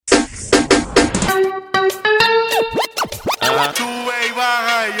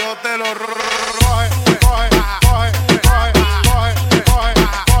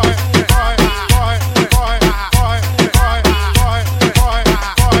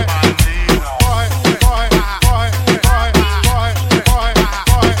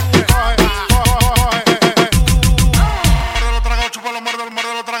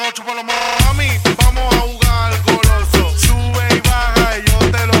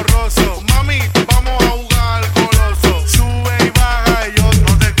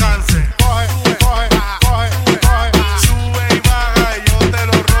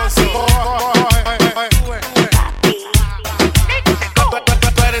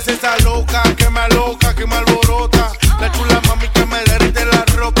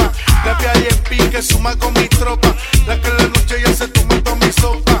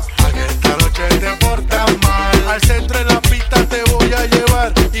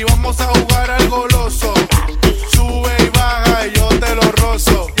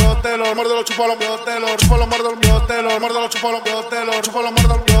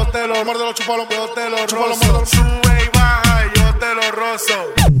Sube y baja y yo te lo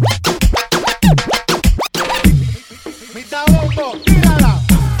rozo. Mi tabaco, tírala.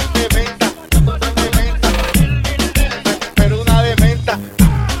 De menta, pero una de menta.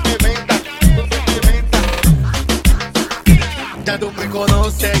 Ya tú me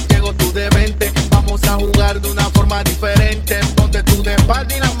conoces, llego tú de 20. Vamos a jugar de una forma diferente. Ponte tú de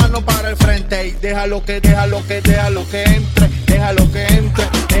espalda y las manos para el frente. Y déjalo que entre. Déjalo que entre.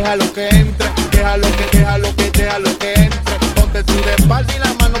 Ponte tú de espalda y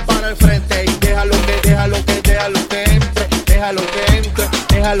las manos para el frente. Y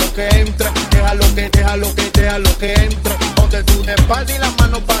déjalo que entre. Ponte tú de espalda y las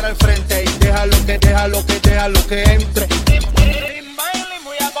manos para el frente. Y déjalo que entre.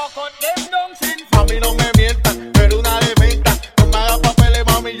 Mami, no me mientas, pero una de menta. No me hagas papeles,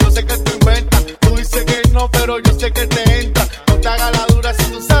 mami, yo sé que tú inventas. Tú dices que no, pero yo sé que te entra. No te hagas la dura si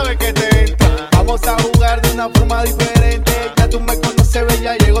tú sabes que te entra. Vamos a jugar de una forma diferente. Ya tú me conoces,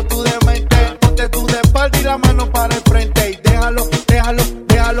 bella, llegó tu demente. Ponte tú de espalda y la mano para el frente. Y déjalo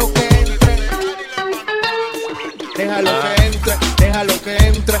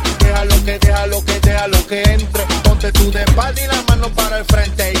que entre. Ponte tú de espalda y la mano para el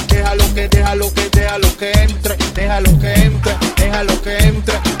frente. Y déjalo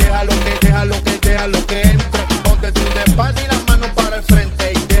que entre. Ponte tú de espalda y la mano para el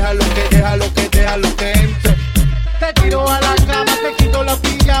frente. Y déjalo que entre. Te tiro a la cama, te quito la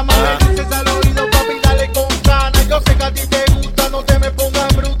pijama. Me dices al oído, papi, dale con ganas. Yo sé que a ti te gusta, no te me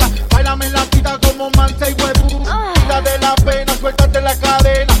pongas bruta. Báilame la pista como mancha y huevo. Quítate la pena, suéltate la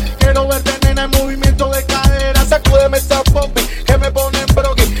cadena. Quiero verte, nena, en movimiento de cadera. Sacúdeme esa pompi que me pone en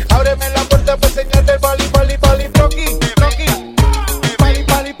broqui. Ábreme la puerta para enseñarte el pali, broqui.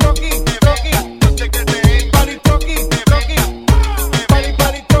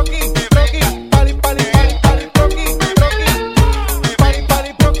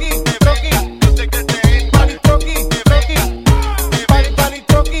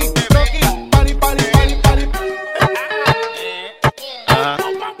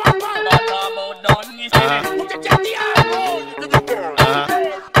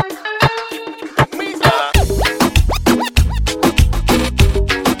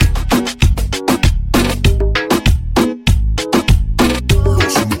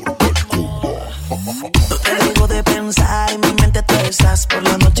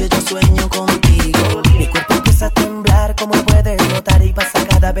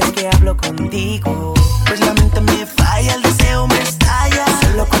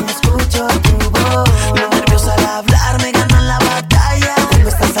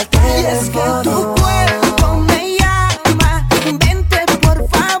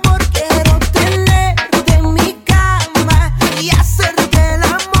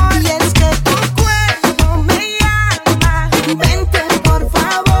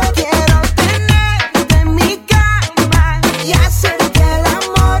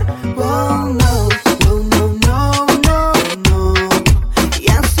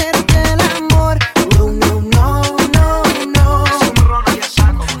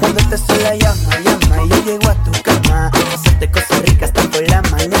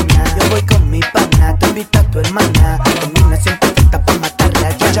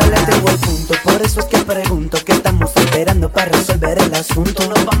 Pregunto que estamos esperando para resolver el asunto.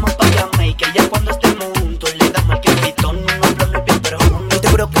 Nos vamos para Jamaica, ya cuando estemos